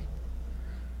Dragowski?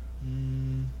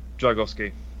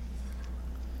 Dragowski.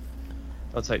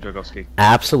 I'll take Dragowski.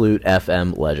 Absolute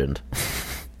FM legend.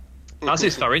 As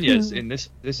is Fariñez in this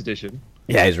edition.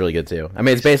 Yeah, he's really good too. I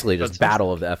mean, it's basically just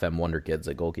battle of the FM wonder kids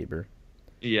at goalkeeper.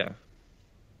 Yeah.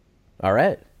 All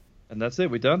right. And that's it.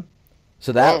 We're done.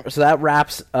 So that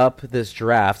wraps up this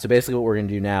draft. So basically what we're going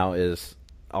to do now is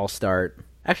I'll start.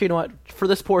 Actually, you know what? For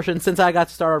this portion, since I got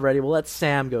to start already, we'll let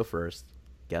Sam go first.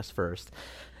 Guess first.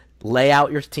 Lay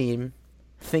out your team.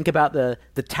 Think about the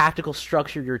tactical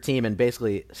structure of your team and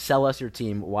basically sell us your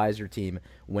team. Why is your team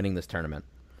winning this tournament?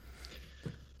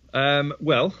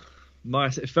 Well,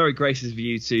 it's very gracious of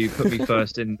you to put me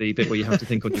first in the bit where you have to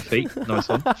think on your feet. Nice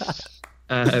one.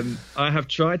 I have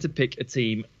tried to pick a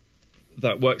team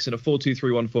that works in a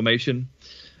 4-2-3-1 formation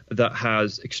that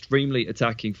has extremely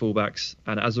attacking fullbacks,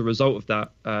 and as a result of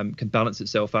that, can balance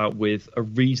itself out with a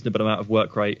reasonable amount of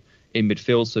work rate in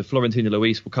midfield. So Florentino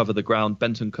Luis will cover the ground.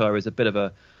 Bentancur is a bit of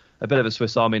a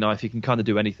Swiss Army knife. He can kind of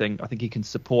do anything. I think he can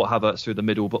support Havertz through the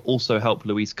middle, but also help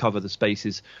Luis cover the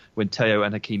spaces when Theo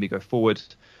and Hakimi go forward.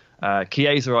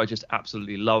 Chiesa, I just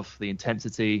absolutely love the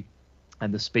intensity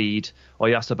and the speed.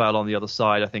 Oyarzabal on the other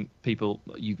side, I think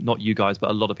not you guys, but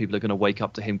a lot of people are going to wake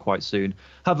up to him quite soon.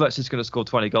 Havertz is going to score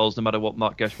 20 goals no matter what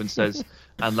Mark Geschwin says.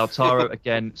 And Lautaro,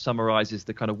 again, summarises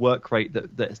the kind of work rate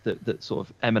that sort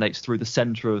of emanates through the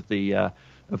centre of the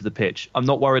pitch. I'm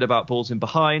not worried about balls in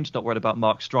behind, not worried about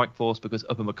Mark's strike force, because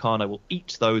Upamecano will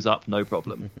eat those up, no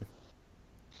problem.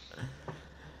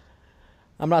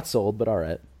 I'm not sold, but all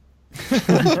right.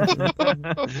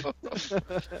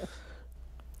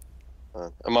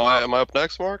 Am I up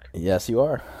next, Mark? Yes, you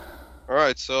are. All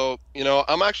right, so,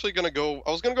 I'm actually going to go...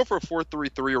 I was going to go for a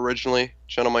 4-3-3 originally,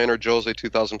 channel my inner Jose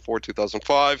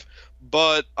 2004-2005,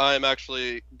 but I'm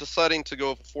actually deciding to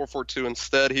go 4-4-2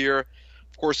 instead here.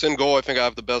 Of course, in goal, I think I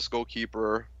have the best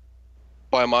goalkeeper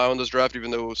by a mile in this draft,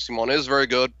 even though Simon is very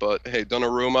good, but hey,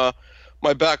 Donnarumma.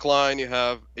 My back line, you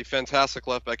have a fantastic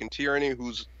left back in Tierney,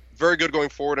 who's very good going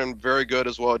forward and very good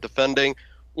as well at defending.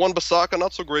 Wan-Bissaka,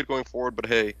 not so great going forward, but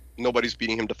hey, nobody's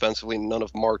beating him defensively, none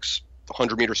of Mark's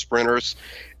 100-meter sprinters.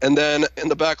 And then in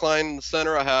the back line, in the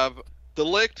center, I have De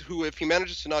Ligt, who, if he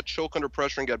manages to not choke under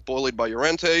pressure and get bullied by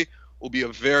Llorente, will be a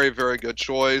very, very good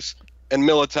choice. and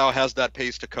Militao has that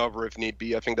pace to cover if need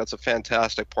be. I think that's a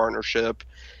fantastic partnership.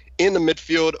 In the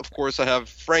midfield, of course, I have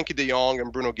Frankie de Jong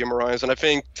and Bruno Guimaraes, and I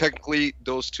think technically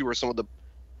those two are some of the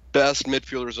best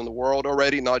midfielders in the world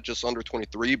already, not just under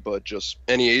 23, but just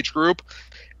any age group.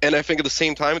 And I think at the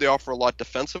same time, they offer a lot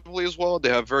defensively as well. They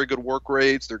have very good work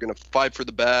rates. They're going to fight for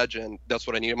the badge, and that's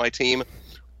what I need in my team.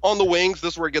 On the wings,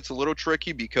 this is where it gets a little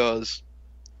tricky because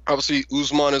obviously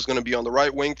Ousmane is going to be on the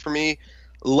right wing for me.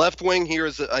 Left wing here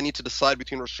is I need to decide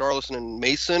between Richarlison and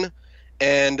Mason.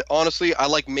 And honestly, I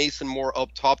like Mason more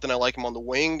up top than I like him on the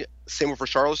wing. Same with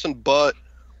Richarlison, but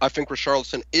I think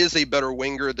Richarlison is a better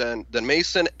winger than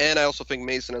Mason, and I also think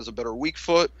Mason has a better weak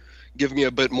foot, giving me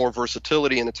a bit more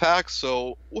versatility in attack.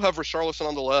 So we'll have Richarlison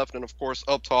on the left, and of course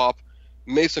up top,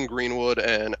 Mason Greenwood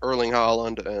and Erling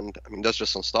Haaland, and I mean that's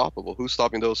just unstoppable. Who's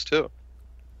stopping those two?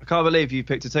 I can't believe you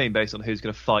picked a team based on who's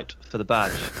going to fight for the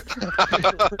badge.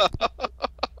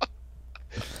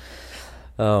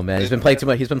 Oh man, he's been playing too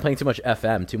much. He's been playing too much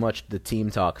FM, too much the team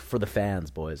talk for the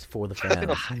fans, boys, for the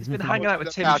fans. He's been hanging out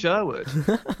with Tim Sherwood.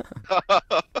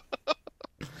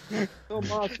 So,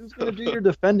 Moss, who's going to do your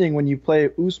defending when you play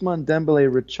Ousmane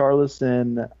Dembele,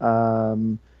 Richarlison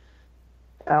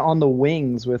on the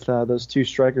wings with those two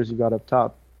strikers you got up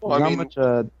top? Well, not much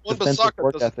defensive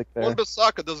work ethic there.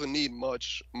 Wan-Bissaka doesn't need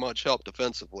much help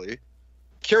defensively.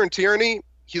 Kieran Tierney,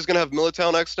 he's going to have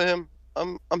Militao next to him.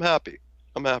 I'm happy.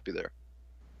 I'm happy there.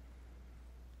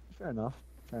 Fair enough.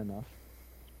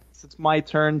 It's my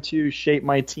turn to shape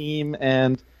my team,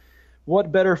 and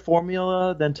what better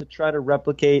formula than to try to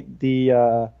replicate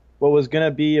the what was going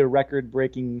to be a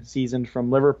record-breaking season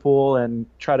from Liverpool and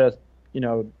try to,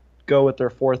 go with their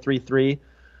 4-3-3.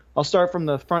 I'll start from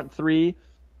the front three.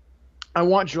 I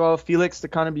want Joao Felix to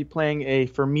kind of be playing a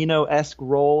Firmino-esque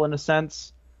role in a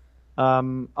sense.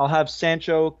 I'll have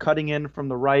Sancho cutting in from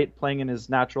the right, playing in his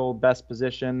natural best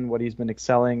position, what he's been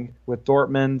excelling with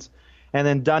Dortmund. And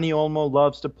then Dani Olmo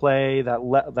loves to play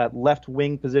that left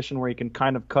wing position where he can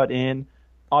kind of cut in.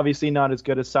 Obviously not as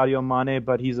good as Sadio Mane,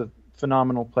 but he's a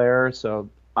phenomenal player. So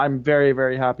I'm very,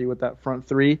 very happy with that front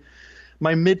three.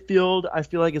 My midfield, I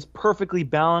feel like, is perfectly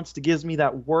balanced. It gives me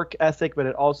that work ethic, but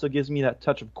it also gives me that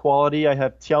touch of quality. I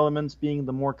have Tielemans being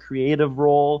the more creative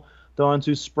role, the ones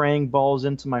who's spraying balls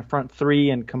into my front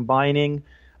three and combining.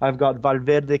 I've got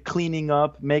Valverde cleaning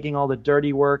up, making all the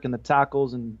dirty work and the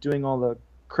tackles and doing all the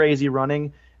crazy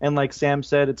running. And like Sam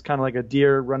said, it's kind of like a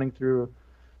deer running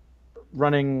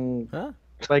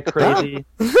like crazy.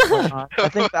 I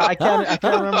think I can't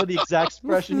remember the exact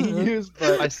expression he used,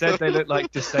 but I said they look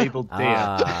like disabled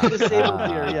deer. Disabled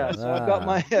deer, yeah. So I've got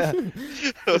my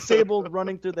disabled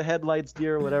running through the headlights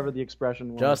deer, whatever the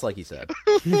expression was. Just like he said.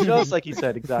 Just like he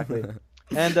said, exactly.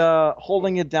 And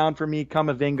holding it down for me,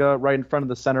 Camavinga, right in front of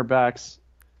the center backs.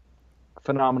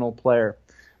 Phenomenal player.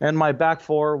 And my back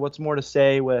four, what's more to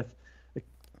say, with a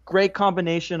great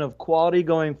combination of quality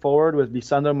going forward with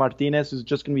Lisandro Martinez, who's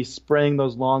just going to be spraying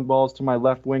those long balls to my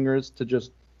left wingers to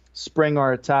just spring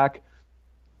our attack.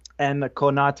 And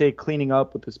Konate cleaning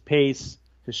up with his pace,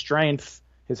 his strength,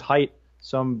 his height.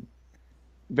 So I'm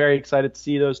very excited to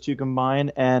see those two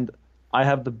combine. And I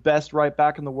have the best right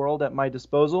back in the world at my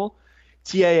disposal.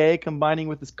 TAA combining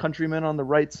with his countryman on the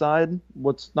right side.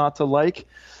 What's not to like?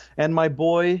 And my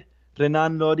boy,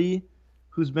 Renan Lodi,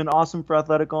 who's been awesome for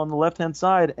Atletico on the left-hand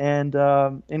side. And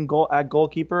at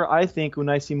goalkeeper, I think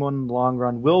Unai Simon in the long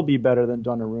run will be better than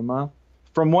Donnarumma,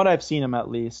 from what I've seen him at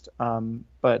least.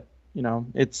 But,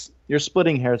 you're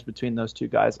splitting hairs between those two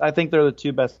guys. I think they're the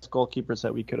two best goalkeepers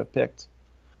that we could have picked.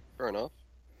 Fair enough.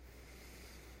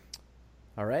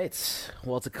 All right.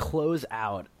 Well, to close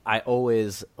out, I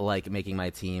always like making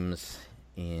my teams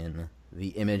in the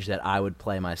image that I would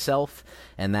play myself,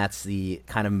 and that's the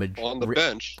kind of on the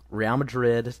bench Real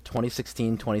Madrid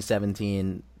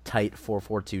 2016-2017 tight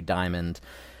 4-4-2 diamond.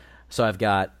 So I've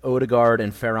got Odegaard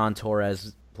and Ferran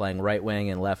Torres playing right wing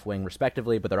and left wing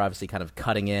respectively, but they're obviously kind of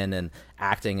cutting in and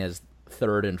acting as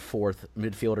third and fourth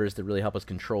midfielders to really help us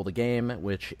control the game,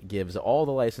 which gives all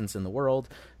the license in the world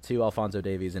to Alphonso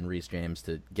Davies and Reece James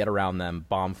to get around them,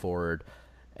 bomb forward,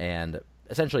 and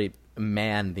essentially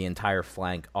man the entire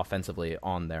flank offensively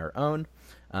on their own.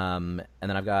 And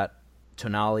then I've got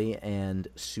Tonali and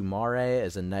Soumare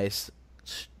as a nice,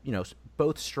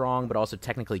 both strong but also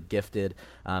technically gifted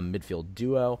midfield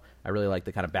duo. I really like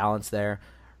the kind of balance there.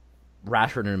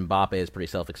 Rashford and Mbappe is pretty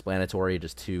self-explanatory,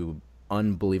 just two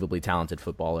unbelievably talented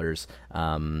footballers.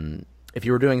 If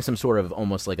you were doing some sort of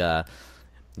almost like a,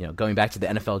 going back to the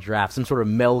NFL draft, some sort of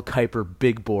Mel Kiper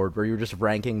big board where you're just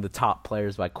ranking the top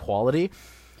players by quality,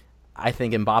 I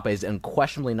think Mbappe is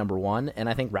unquestionably number one, and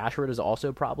I think Rashford is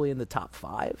also probably in the top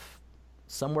 5.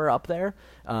 somewhere up there,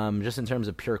 just in terms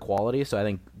of pure quality. So I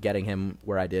think getting him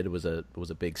where I did was a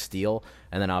big steal.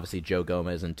 And then obviously Joe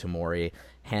Gomez and Tomori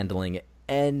handling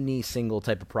any single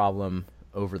type of problem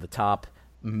over the top.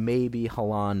 Maybe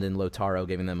Haaland and Lautaro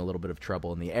giving them a little bit of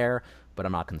trouble in the air, but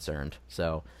I'm not concerned.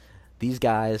 So these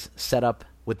guys set up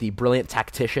with the brilliant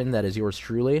tactician that is yours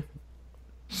truly,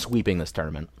 sweeping this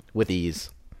tournament with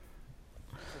ease.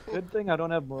 Good thing I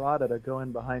don't have Murata to go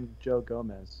in behind Joe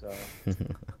Gomez. So.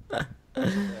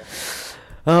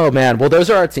 Oh, man. Well, those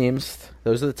are our teams.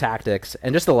 Those are the tactics.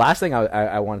 And just the last thing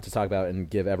I wanted to talk about and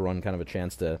give everyone kind of a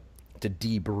chance to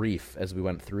debrief as we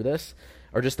went through this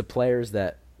are just the players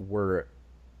that were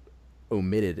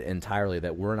omitted entirely,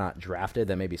 that were not drafted,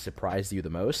 that maybe surprised you the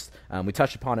most. We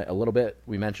touched upon it a little bit.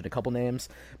 We mentioned a couple names.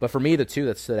 But for me, the two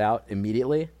that stood out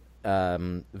immediately,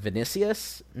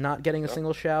 Vinicius not getting a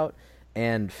single shout,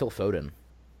 and Phil Foden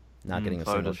not getting a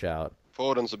single shout.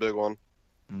 Foden's a big one.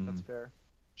 That's fair.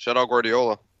 Shout out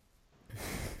Guardiola.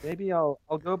 Maybe I'll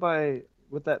go by,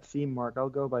 with that theme, Mark, I'll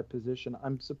go by position.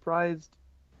 I'm surprised,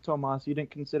 Tomas, you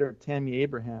didn't consider Tammy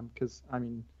Abraham, because, I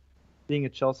mean, being a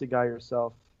Chelsea guy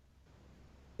yourself,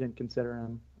 didn't consider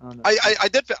him. I don't know.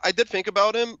 I did think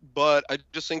about him, but I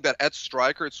just think that at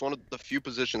striker, it's one of the few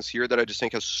positions here that I just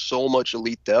think has so much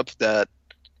elite depth that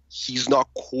he's not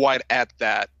quite at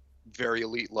that very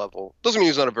elite level. Doesn't mean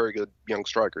he's not a very good young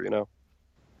striker, you know?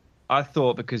 I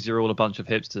thought, because you're all a bunch of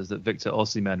hipsters, that Victor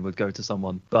Osimhen would go to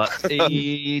someone, but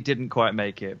he didn't quite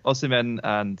make it. Osimhen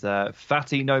and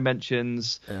Fati, no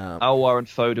mentions. Aouar and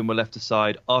Foden were left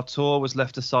aside. Artur was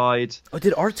left aside. Oh,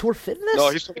 did Artur fit in this?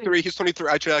 No, he's 23. He's 23.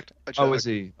 I checked. Oh, is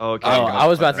he? Oh, okay. Oh, I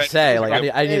was about to say, like,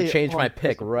 I need to change my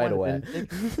pick right away.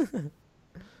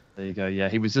 There you go. Yeah,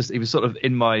 he was sort of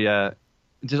in my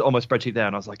just on my spreadsheet there,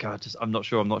 and I was like, I'm not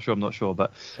sure.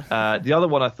 But the other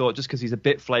one I thought, just because he's a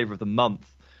bit flavour of the month,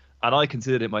 and I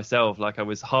considered it myself, like I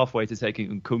was halfway to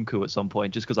taking Nkunku at some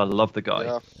point, just because I love the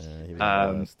guy.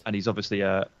 Yeah. And he's obviously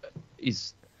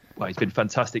he's been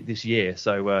fantastic this year,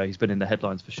 so he's been in the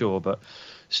headlines for sure. But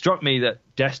struck me that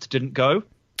Dest didn't go.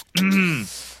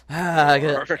 I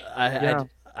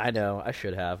know. I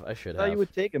should have. I thought you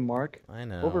would take him, Mark. I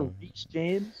know. Over Reece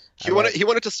James. He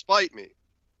wanted to spite me.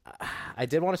 I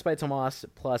did want to spite Tomas.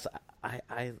 Plus,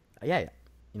 yeah.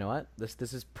 You know what?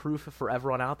 This is proof for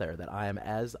everyone out there that I am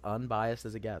as unbiased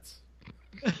as it gets.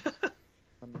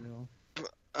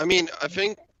 I mean, I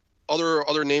think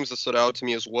other names that stood out to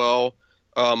me as well.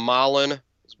 Malen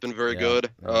has been very good.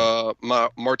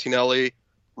 Martinelli,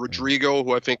 Rodrigo,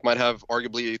 who I think might have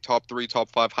arguably top 3, top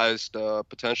 5 highest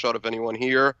potential out of anyone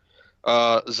here.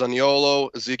 Zaniolo,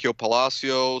 Ezekiel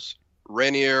Palacios,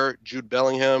 Renier, Jude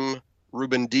Bellingham,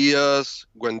 Ruben Diaz,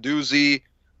 Guendouzi,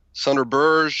 Sander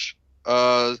Berge,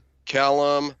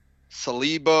 Callum,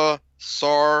 Saliba,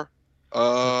 Sarr,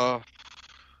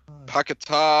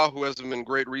 Paquetá, who hasn't been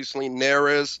great recently,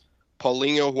 Neres,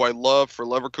 Paulinho, who I love for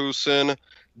Leverkusen,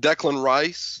 Declan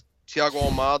Rice, Thiago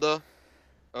Almada.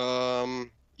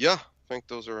 Yeah, I think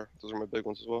those are my big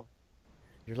ones as well.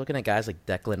 You're looking at guys like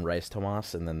Declan Rice,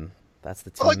 Tomas, and then that's the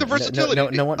team. I like the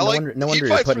versatility. No wonder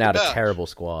you're putting out a terrible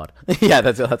squad. Yeah,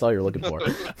 that's all you're looking for.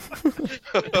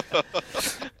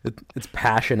 It's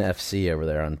Passion FC over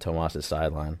there on Tomas's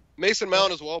sideline. Mason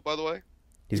Mount as well, by the way.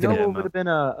 What would have been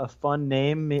a fun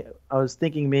name? I was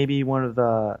thinking maybe one of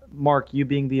the, Mark, you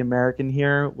being the American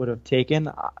here, would have taken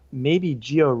maybe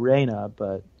Gio Reyna,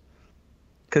 but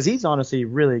because he's honestly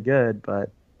really good,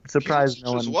 but surprised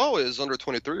no one. As well is under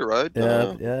 23, right?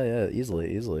 Yeah,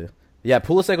 easily. Yeah,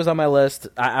 Pulisic was on my list.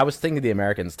 I was thinking the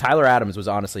Americans. Tyler Adams was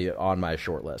honestly on my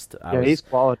short list. He's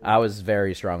quality. I was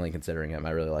very strongly considering him.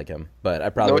 I really like him, but I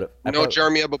probably would.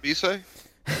 Jeremy Ebobisse?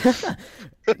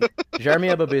 Jeremy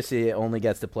Ebobisse only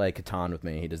gets to play Catan with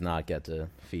me. He does not get to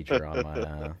feature on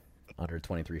my under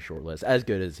 23 short list, as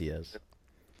good as he is.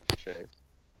 Shame.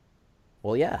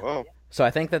 Well, yeah. Wow. So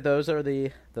I think that those are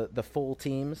the full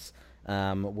teams.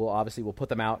 We'll put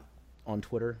them out on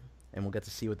Twitter, and we'll get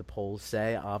to see what the polls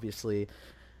say. Obviously,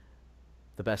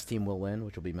 the best team will win,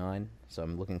 which will be mine. So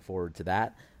I'm looking forward to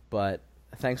that. But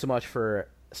thanks so much for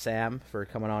Sam for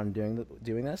coming on and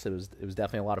doing this. It was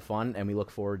definitely a lot of fun, and we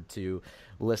look forward to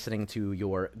listening to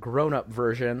your grown-up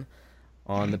version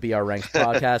on the BR Ranks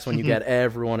podcast when you get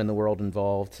everyone in the world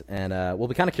involved. And we'll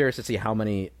be kind of curious to see how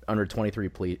many under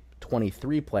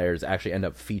 23 players actually end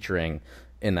up featuring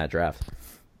in that draft.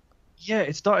 Yeah,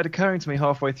 it started occurring to me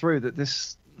halfway through that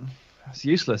this It's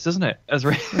useless, isn't it? As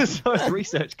far as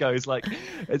research goes, like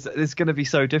it's going to be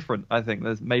so different. I think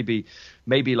there's maybe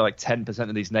like 10%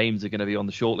 of these names are going to be on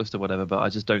the shortlist or whatever, but I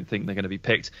just don't think they're going to be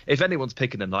picked. If anyone's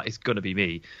picking them, like, it's going to be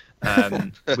me.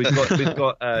 We've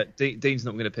got Dean's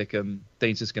not going to pick them.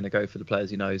 Dean's just going to go for the players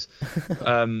he knows.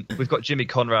 We've got Jimmy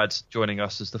Conrad joining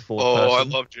us as the fourth person. Oh, I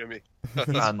love Jimmy.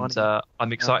 And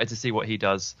I'm excited to see what he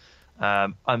does.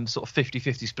 I'm sort of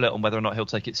 50-50 split on whether or not he'll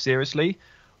take it seriously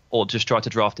or just try to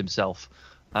draft himself.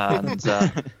 And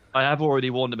I have already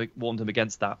warned him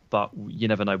against that, but you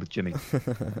never know with Jimmy.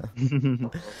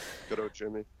 Good old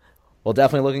Jimmy. Well,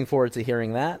 definitely looking forward to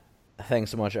hearing that.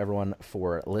 Thanks so much, everyone,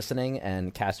 for listening,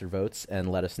 and cast your votes and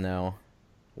let us know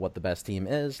what the best team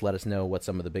is. Let us know what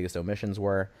some of the biggest omissions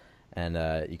were, and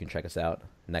you can check us out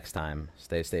next time.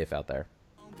 Stay safe out there.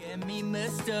 Get me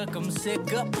mistook, I'm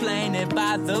sick of playing it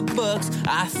by the books.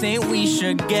 I think we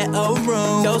should get a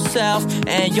room. Yourself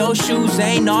and your shoes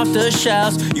ain't off the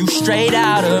shelves. You straight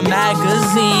out of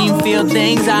magazine, feel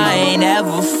things I ain't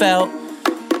ever felt.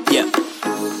 Yeah.